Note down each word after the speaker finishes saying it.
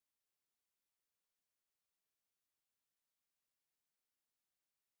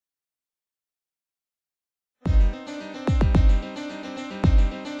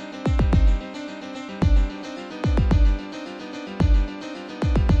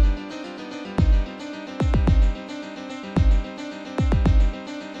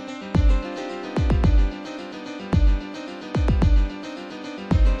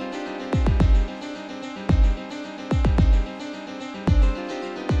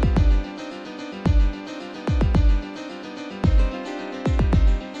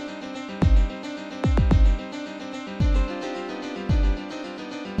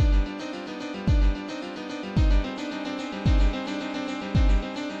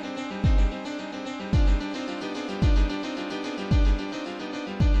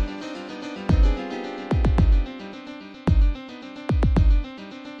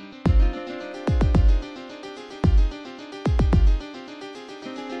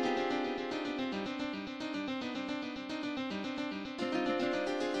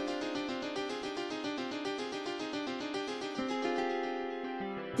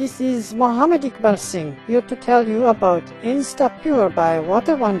this is Mohammed Iqbal Singh, here to tell you about InstaPure by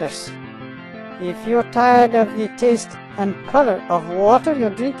Water Wonders. If you're tired of the taste and color of water you're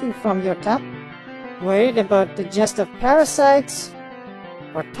drinking from your tap, worried about the jest of parasites,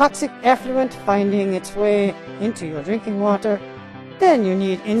 or toxic effluent finding its way into your drinking water, then you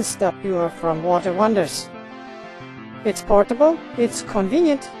need InstaPure from Water Wonders. It's portable, it's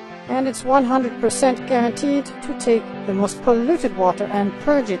convenient, and it's 100% guaranteed to take the most polluted water and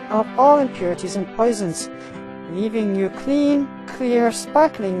purge it of all impurities and poisons, leaving you clean, clear,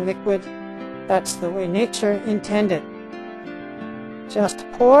 sparkling liquid. That's the way nature intended. Just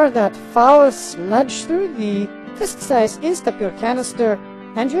pour that foul sludge through the fist-sized InstaPure canister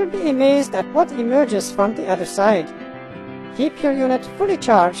and you'll be amazed at what emerges from the other side. Keep your unit fully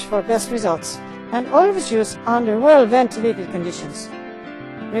charged for best results and always use under well-ventilated conditions.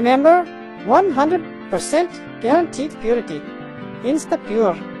 Remember, 100% guaranteed purity.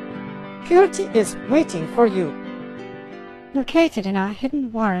 InstaPure. Purity is waiting for you. Located in our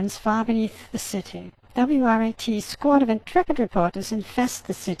hidden warrens far beneath the city, WRAT's squad of intrepid reporters infest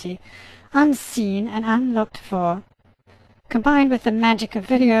the city, unseen and unlooked for. Combined with the magic of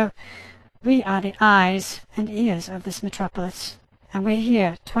video, we are the eyes and ears of this metropolis, and we're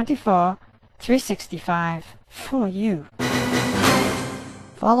here 24/365 for you.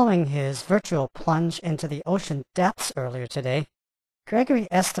 Following his virtual plunge into the ocean depths earlier today, Gregory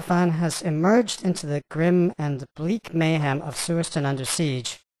Estefan has emerged into the grim and bleak mayhem of Suriston under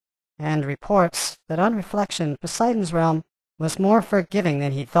siege, and reports that on reflection, Poseidon's realm was more forgiving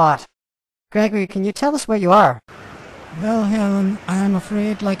than he thought. Gregory, can you tell us where you are? Well, Helen, I am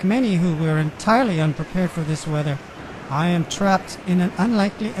afraid, like many who were entirely unprepared for this weather, I am trapped in an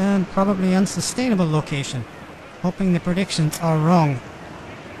unlikely and probably unsustainable location, hoping the predictions are wrong.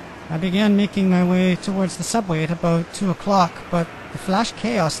 I began making my way towards the subway at about 2 o'clock, but the flash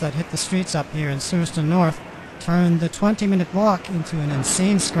chaos that hit the streets up here in Suriston North turned the 20-minute walk into an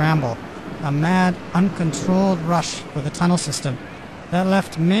insane scramble, a mad, uncontrolled rush for the tunnel system that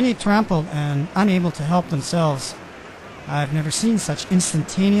left many trampled and unable to help themselves. I've never seen such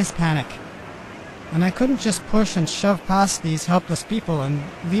instantaneous panic. And I couldn't just push and shove past these helpless people and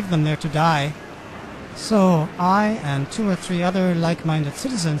leave them there to die. So I and 2 or 3 other like-minded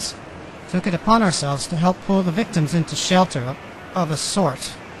citizens took it upon ourselves to help pull the victims into shelter of a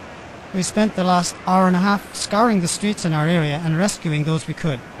sort. We spent the last hour and a half scouring the streets in our area and rescuing those we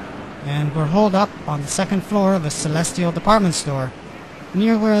could, and we're holed up on the 2nd floor of a Celestial department store,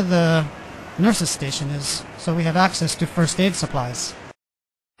 near where the nurses' station is, so we have access to first aid supplies.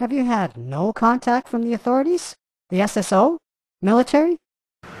 Have you had no contact from the authorities? The SSO? Military?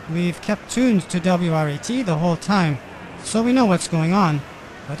 We've kept tuned to WRAT the whole time, so we know what's going on,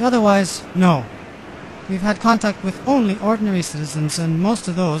 but otherwise, no. We've had contact with only ordinary citizens, and most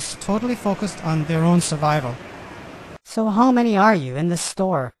of those totally focused on their own survival. So how many are you in this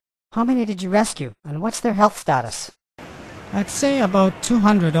store? How many did you rescue, and what's their health status? I'd say about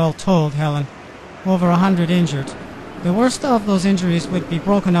 200 all told, Helen. Over 100 injured. The worst of those injuries would be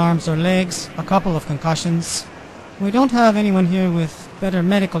broken arms or legs, a couple of concussions. We don't have anyone here with better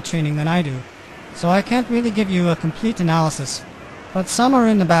medical training than I do, so I can't really give you a complete analysis. But some are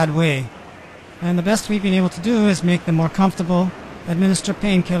in a bad way, and the best we've been able to do is make them more comfortable, administer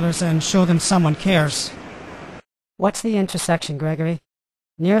painkillers, and show them someone cares. What's the intersection, Gregory?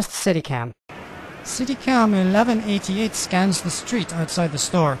 Nearest CityCam. CityCam 1188 scans the street outside the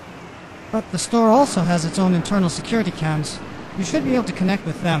store, but the store also has its own internal security cams. You should be able to connect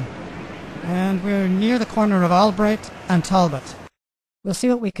with them. And we're near the corner of Albright and Talbot. We'll see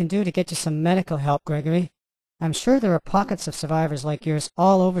what we can do to get you some medical help, Gregory. I'm sure there are pockets of survivors like yours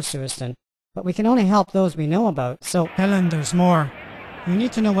all over Suriston, but we can only help those we know about, so... Helen, there's more. You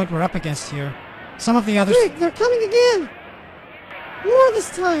need to know what we're up against here. Some of the others... Quick, they're coming again! More this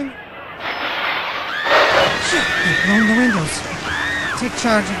time! Shit, they've blown the windows. Take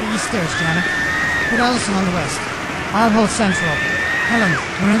charge of the east stairs, Janet. Put Allison on the west. I'll hold central. Helen,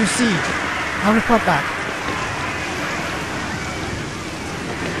 we're under siege. I'll report back.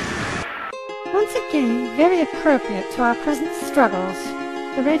 Once again, very appropriate to our present struggles,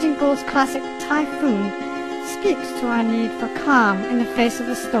 the Raging Bull's classic Typhoon speaks to our need for calm in the face of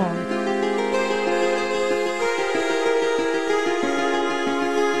the storm.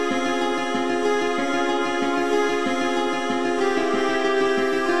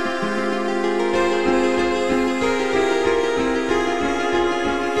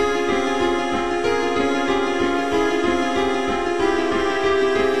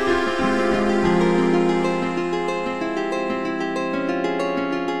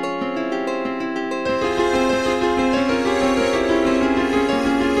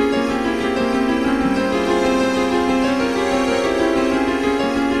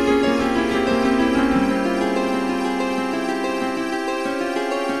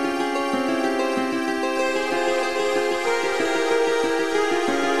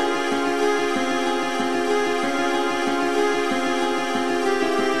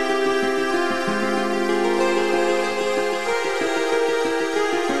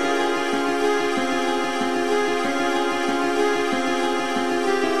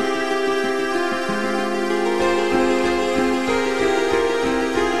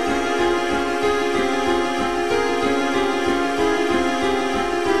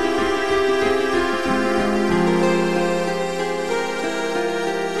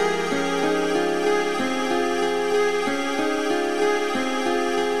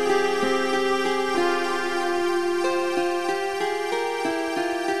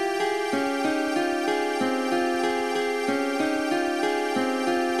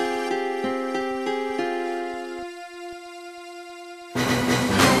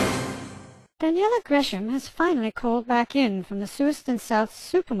 Daniela Gresham has finally called back in from the Suiston South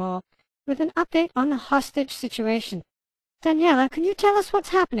Supermall with an update on the hostage situation. Daniela, can you tell us what's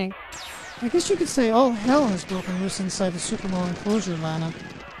happening? I guess you could say all hell has broken loose inside the Supermall enclosure, Lana.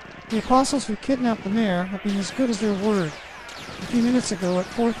 The apostles who kidnapped the mayor have been as good as their word. A few minutes ago at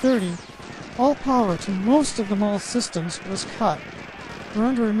 4:30, all power to most of the mall's systems was cut. We're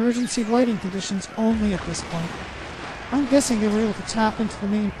under emergency lighting conditions only at this point. I'm guessing they were able to tap into the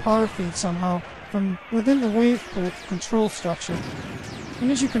main power feed somehow from within the wave pool control structure. And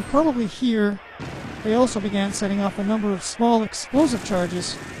as you can probably hear, they also began setting off a number of small explosive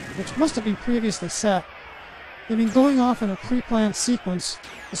charges, which must have been previously set. They've been going off in a pre-planned sequence,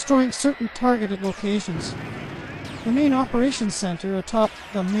 destroying certain targeted locations. The main operations center atop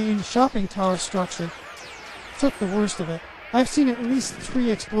the main shopping tower structure took the worst of it. I've seen at least 3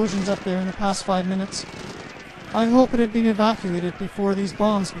 explosions up there in the past 5 minutes. I hope it had been evacuated before these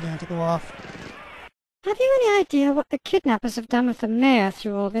bombs began to go off. Have you any idea what the kidnappers have done with the mayor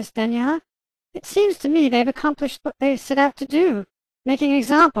through all this, Daniela? It seems to me they've accomplished what they set out to do, making an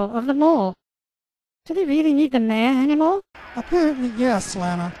example of the mall. Do they really need the mayor anymore? Apparently yes,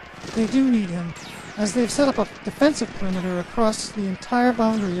 Lana. They do need him, as they've set up a defensive perimeter across the entire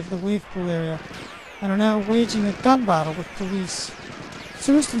boundary of the wave pool area, and are now waging a gun battle with police.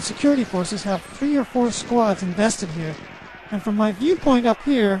 Suiston security forces have 3 or 4 squads invested here, and from my viewpoint up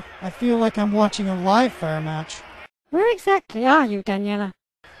here, I feel like I'm watching a live fire match. Where exactly are you, Daniela?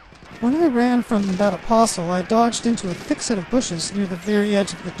 When I ran from that apostle, I dodged into a thick set of bushes near the very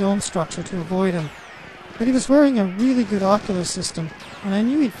edge of the dome structure to avoid him. But he was wearing a really good ocular system, and I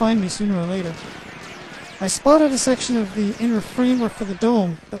knew he'd find me sooner or later. I spotted a section of the inner framework for the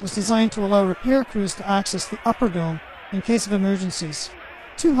dome that was designed to allow repair crews to access the upper dome in case of emergencies.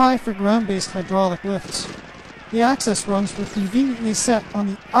 Too high for ground-based hydraulic lifts. The access rungs were conveniently set on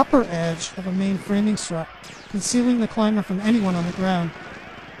the upper edge of a main framing strut, concealing the climber from anyone on the ground.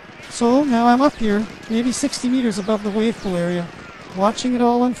 So now I'm up here, maybe 60 meters above the wave pool area, watching it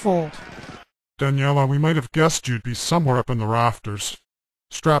all unfold. Daniela, we might have guessed you'd be somewhere up in the rafters.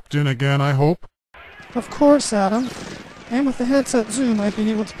 Strapped in again, I hope? Of course, Adam. And with the headset zoom, I've been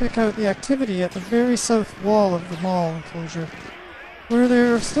able to pick out the activity at the very south wall of the mall enclosure, where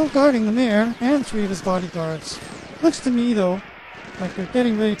they're still guarding the mayor and 3 of his bodyguards. Looks to me, though, like they're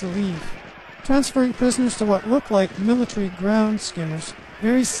getting ready to leave, transferring prisoners to what look like military ground skimmers,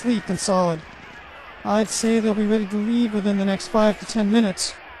 very sleek and solid. I'd say they'll be ready to leave within the next 5 to 10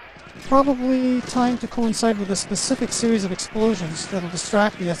 minutes. Probably timed to coincide with a specific series of explosions that'll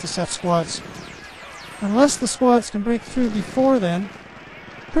distract the SSF squads. Unless the squads can break through before then,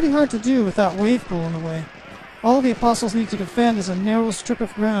 pretty hard to do with that wave pool in the way. All the apostles need to defend is a narrow strip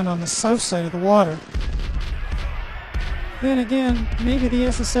of ground on the south side of the water. Then again, maybe the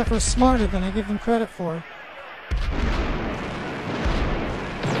SSF are smarter than I give them credit for.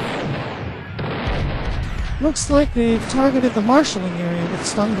 Looks like they've targeted the marshalling area with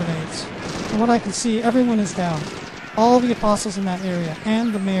stun grenades. From what I can see, everyone is down. All the apostles in that area,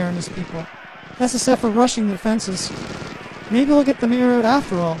 and the mayor and his people. SSF are rushing the defenses. Maybe they'll get the mayor out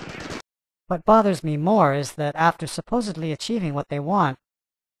after all. What bothers me more is that after supposedly achieving what they want,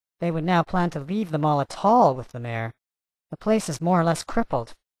 they would now plan to leave the mall at all with the mayor. The place is more or less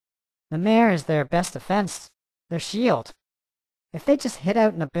crippled. The mayor is their best defense, their shield. If they just hid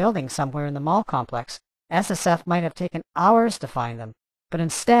out in a building somewhere in the mall complex, SSF might have taken hours to find them, but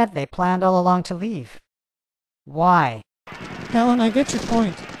instead they planned all along to leave. Why? Helen, I get your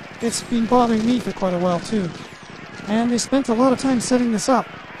point. It's been bothering me for quite a while too. And they spent a lot of time setting this up.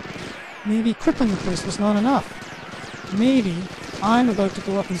 Maybe crippling the place was not enough. Maybe I'm about to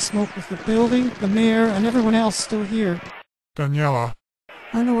go up in smoke with the building, the mayor, and everyone else still here. Daniela.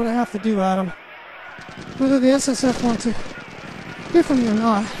 I know what I have to do, Adam. Whether the SSF want to hear from me or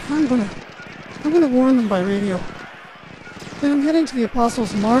not, I'm gonna warn them by radio. Then I'm heading to the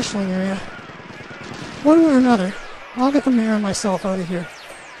Apostles' marshalling area. One way or another, I'll get the mayor and myself out of here.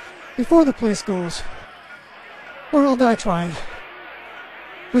 Before the place goes. Or I'll die trying.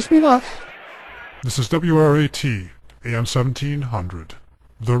 Wish me luck. This is WRAT AM1700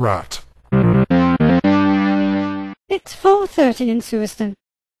 The RAT. It's 4:30 in Suiston.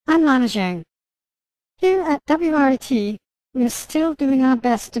 I'm Lana Zhang. Here at WRAT, we are still doing our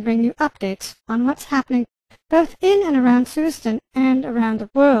best to bring you updates on what's happening both in and around Suiston and around the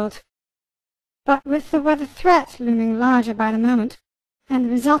world. But with the weather threat looming larger by the moment, and the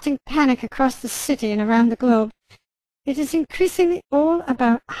resulting panic across the city and around the globe, it is increasingly all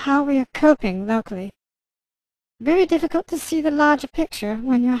about how we are coping locally. Very difficult to see the larger picture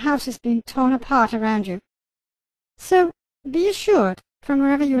when your house is being torn apart around you. So be assured, from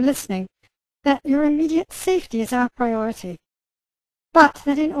wherever you're listening, that your immediate safety is our priority, but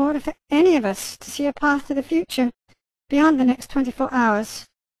that in order for any of us to see a path to the future beyond the next 24 hours,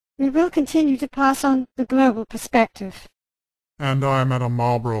 we will continue to pass on the global perspective. And I'm at a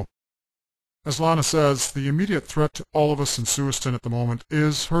Marlboro. As Lana says, the immediate threat to all of us in Suiston at the moment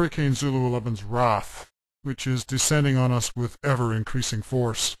is Hurricane Zulu 11's wrath, which is descending on us with ever-increasing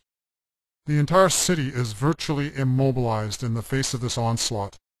force. The entire city is virtually immobilized in the face of this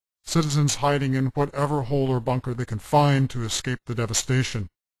onslaught, citizens hiding in whatever hole or bunker they can find to escape the devastation.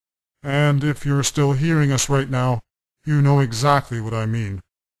 And if you're still hearing us right now, you know exactly what I mean.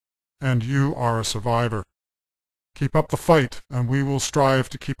 And you are a survivor. Keep up the fight, and we will strive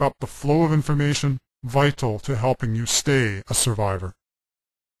to keep up the flow of information vital to helping you stay a survivor.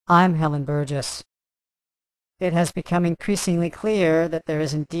 I'm Helen Burgess. It has become increasingly clear that there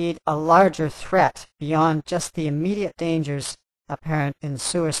is indeed a larger threat beyond just the immediate dangers apparent in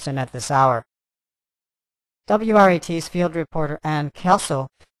Suiston at this hour. WRAT's field reporter Ann Kelso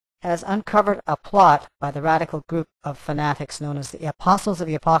has uncovered a plot by the radical group of fanatics known as the Apostles of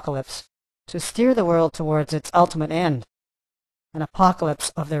the Apocalypse to steer the world towards its ultimate end, an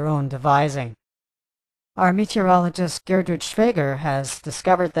apocalypse of their own devising. Our meteorologist Gertrude Schwager has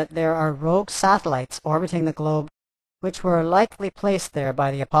discovered that there are rogue satellites orbiting the globe which were likely placed there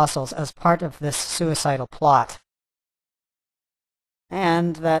by the Apostles as part of this suicidal plot,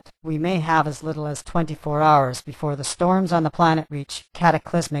 and that we may have as little as 24 hours before the storms on the planet reach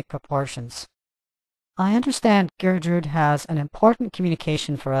cataclysmic proportions. I understand Gertrude has an important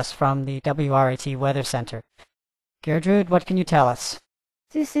communication for us from the WRAT Weather Center. Gertrude, what can you tell us?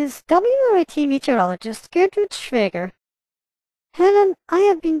 This is WRAT meteorologist Gertrude Schwager. Helen, I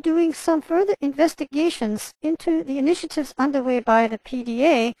have been doing some further investigations into the initiatives underway by the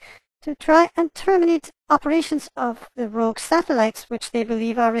PDA to try and terminate operations of the rogue satellites which they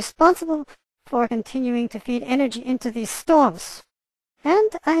believe are responsible for continuing to feed energy into these storms.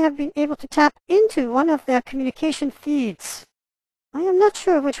 And I have been able to tap into one of their communication feeds. I am not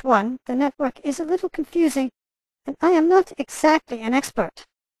sure which one. The network is a little confusing, and I am not exactly an expert.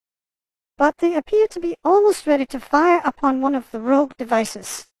 But they appear to be almost ready to fire upon one of the rogue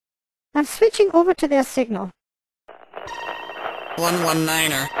devices. I'm switching over to their signal.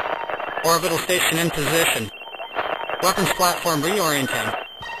 119er. Orbital station in position. Weapons platform reorienting.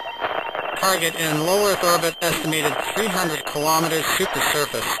 Target in low Earth orbit estimated 300 kilometers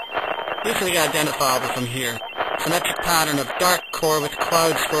supersurface. Easily identifiable from here. Symmetric pattern of dark core with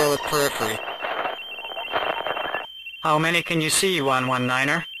cloud swirl at periphery. How many can you see,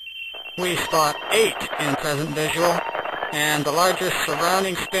 119er? We spot 8 in present visual, and the largest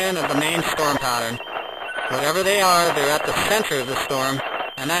surrounding spin of the main storm pattern. Whatever they are, they're at the center of the storm,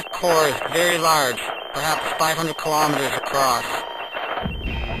 and that core is very large, perhaps 500 kilometers across.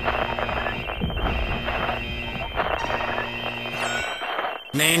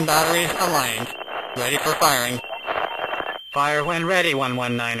 Main batteries aligned, ready for firing. Fire when ready,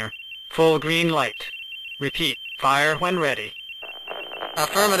 119er. Full green light. Repeat, fire when ready.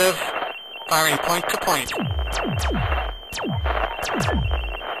 Affirmative. Firing point to point.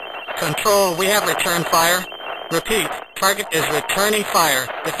 Control, we have returned fire. Repeat, target is returning fire.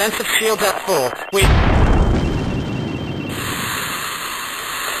 Defensive shields at full. We...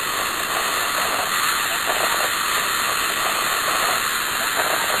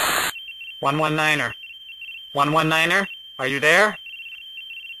 119er. 119er, are you there?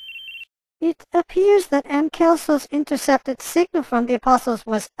 It appears that Ann Kelso's intercepted signal from the Apostles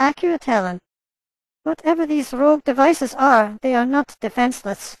was accurate, Helen. Whatever these rogue devices are, they are not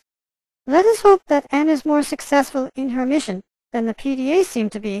defenseless. Let us hope that Ann is more successful in her mission than the PDA seem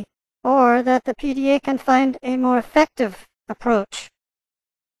to be, or that the PDA can find a more effective approach.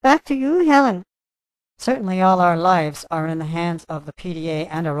 Back to you, Helen. Certainly all our lives are in the hands of the PDA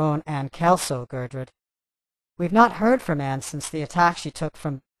and our own Ann Kelso, Gertrude. We've not heard from Ann since the attack she took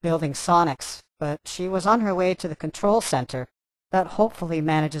from Building Sonics, but she was on her way to the control center that hopefully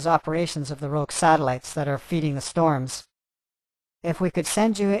manages operations of the rogue satellites that are feeding the storms. If we could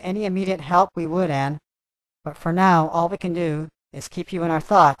send you any immediate help, we would, Ann. But for now, all we can do is keep you in our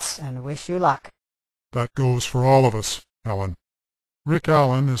thoughts and wish you luck. That goes for all of us, Helen. Rick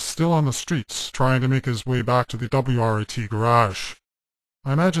Allen is still on the streets, trying to make his way back to the WRAT garage.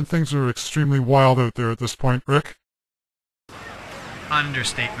 I imagine things are extremely wild out there at this point, Rick?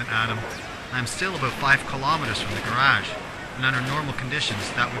 Understatement, Adam. I'm still about 5 kilometers from the garage, and under normal conditions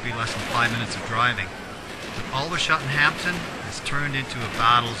that would be less than 5 minutes of driving. But Aldershot and Hampton has turned into a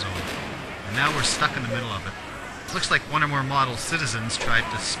battle zone, and now we're stuck in the middle of it. Looks like one or more model citizens tried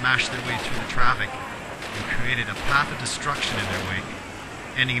to smash their way through the traffic and created a path of destruction in their wake.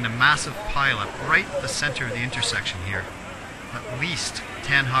 ending in a massive pileup right at the center of the intersection here. At least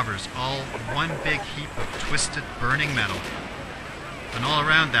 10 hovers, all one big heap of twisted, burning metal. And all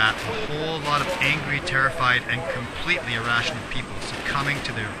around that, a whole lot of angry, terrified, and completely irrational people succumbing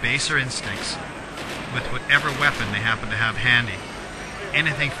to their baser instincts with whatever weapon they happen to have handy.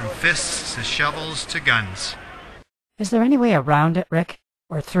 Anything from fists to shovels to guns. Is there any way around it, Rick?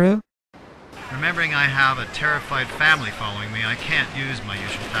 Or through? Remembering I have a terrified family following me, I can't use my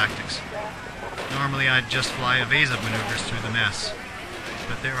usual tactics. Normally I'd just fly evasive maneuvers through the mess.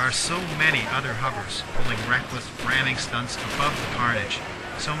 But there are so many other hovers pulling reckless, ramming stunts above the carnage.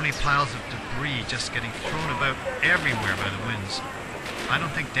 So many piles of debris just getting thrown about everywhere by the winds. I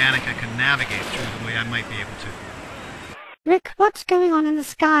don't think Danica can navigate through the way I might be able to. Rick, what's going on in the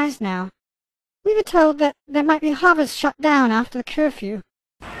skies now? We were told that there might be hovers shut down after the curfew.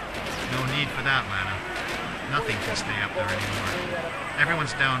 No need for that, Lana. Nothing can stay up there anymore.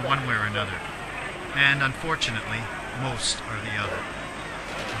 Everyone's down one way or another. And unfortunately, most are the other.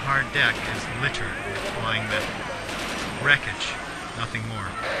 The hard deck is littered with flying metal. Wreckage, nothing more.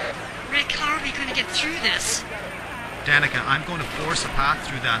 Rick, how are we going to get through this? Danica, I'm going to force a path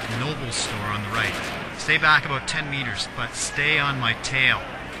through that Noble store on the right. Stay back about 10 meters, but stay on my tail.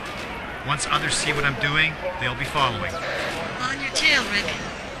 Once others see what I'm doing, they'll be following. On your tail, Rick.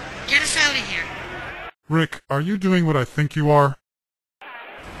 Get us out of here. Rick, are you doing what I think you are?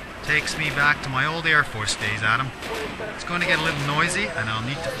 Takes me back to my old Air Force days, Adam. It's going to get a little noisy, and I'll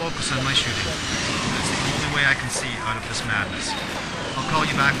need to focus on my shooting. That's the only way I can see out of this madness. I'll call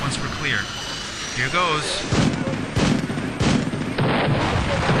you back once we're clear. Here goes.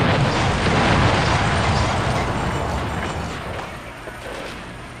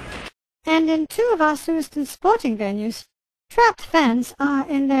 And in two of our Lewiston sporting venues, trapped fans are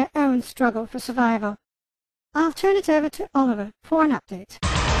in their own struggle for survival. I'll turn it over to Oliver for an update.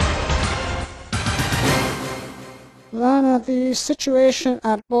 Lana, the situation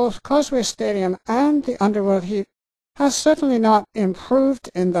at both Causeway Stadium and the Underworld Heap has certainly not improved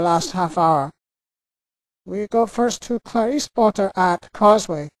in the last half hour. We go first to Clarice Potter at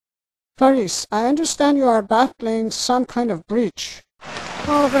Causeway. Clarice, I understand you are battling some kind of breach.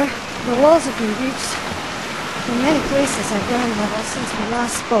 Oliver, the walls have been breached. In many places at ground level since we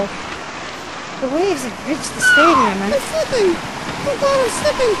last spoke. The waves have reached the stadium and... I'm slipping! Oh God, I'm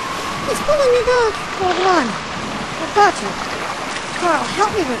slipping! It's pulling me back! Hold on. I've got you. Carl,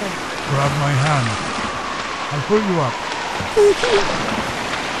 help me with it. Grab my hand. I'll pull you up. Thank you.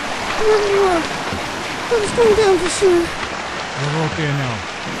 Wherever you are. I was going down for sure. We're okay now.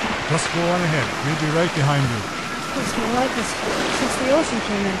 Just go on ahead. We'll be right behind you. It's been like this since the ocean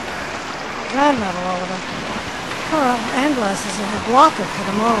came in. Ground level, Oliver. Carl Andlas is a blocker for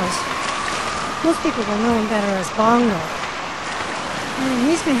the mowers. Most people will know him better as Bongo. And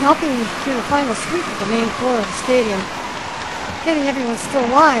he's been helping me through the final sweep of the main floor of the stadium, getting everyone still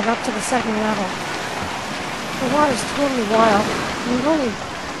alive up to the second level. The water's totally wild, and we've only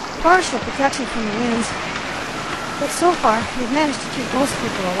partial protection from the winds, but so far we've managed to keep most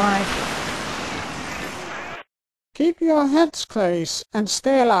people alive. Keep your heads, Clarice, and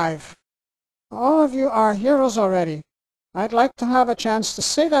stay alive. All of you are heroes already. I'd like to have a chance to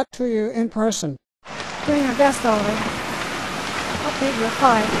say that to you in person. Doing our best, Oliver. Update you at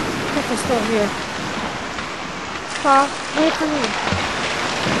 5, if we're still here. Carl, wait for me.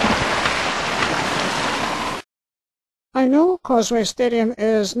 I know Causeway Stadium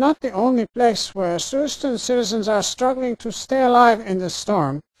is not the only place where Lewiston citizens are struggling to stay alive in this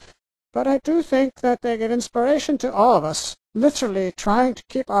storm, but I do think that they give inspiration to all of us, literally trying to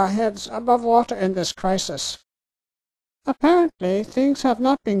keep our heads above water in this crisis. Apparently, things have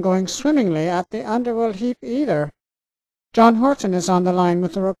not been going swimmingly at the Underworld Heap either. John Horton is on the line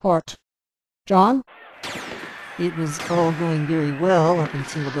with the report. John? It was all going very well up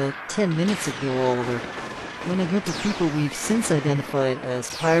until about 10 minutes ago, Oliver, when a group of people we've since identified as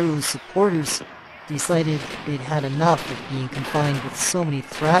Pyro's supporters decided they'd had enough of being confined with so many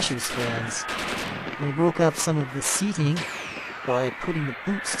Thrashers fans. They broke up some of the seating by putting the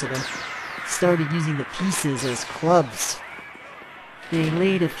boots to them, started using the pieces as clubs. They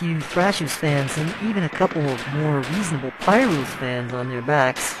laid a few Thrashers fans and even a couple of more reasonable Pyros fans on their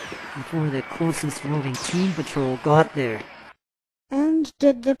backs before the closest roving team patrol got there. And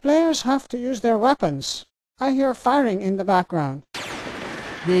did the players have to use their weapons? I hear firing in the background.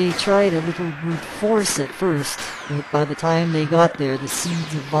 They tried a little brute force at first, but by the time they got there, the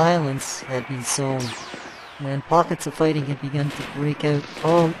seeds of violence had been sown, and pockets of fighting had begun to break out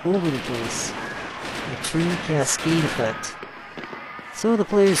all over the place. A true cascade effect. So the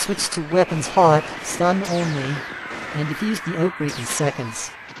players switched to weapons hot, stun only, and defused the outbreak in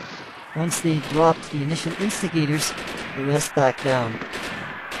seconds. Once they dropped the initial instigators, the rest backed down.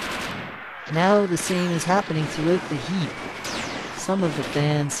 Now the same is happening throughout the heap. Some of the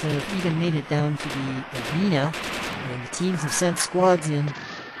fans have even made it down to the arena, and the teams have sent squads in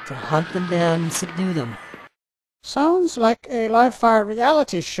to hunt them down and subdue them. Sounds like a live-fire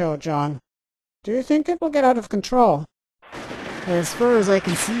reality show, John. Do you think it will get out of control? As far as I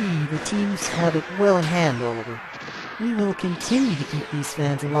can see, the teams have it well in hand, Oliver. We will continue to keep these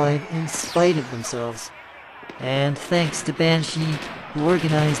fans alive in spite of themselves. And thanks to Banshee, who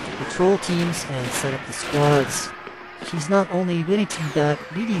organized the patrol teams and set up the squads. She's not only winning to be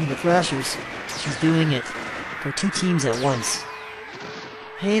back leading the Thrashers, she's doing it for 2 teams at once.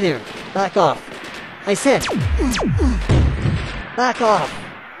 Hey there, back off. I said, back off.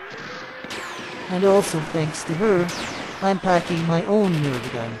 And also thanks to her, I'm packing my own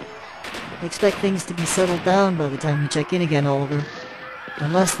nerve gun. Expect things to be settled down by the time we check in again, Oliver.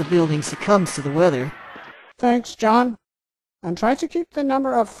 Unless the building succumbs to the weather. Thanks, John. And try to keep the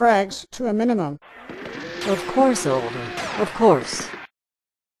number of frags to a minimum. Of course, Oliver. Of course.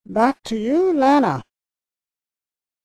 Back to you, Lana.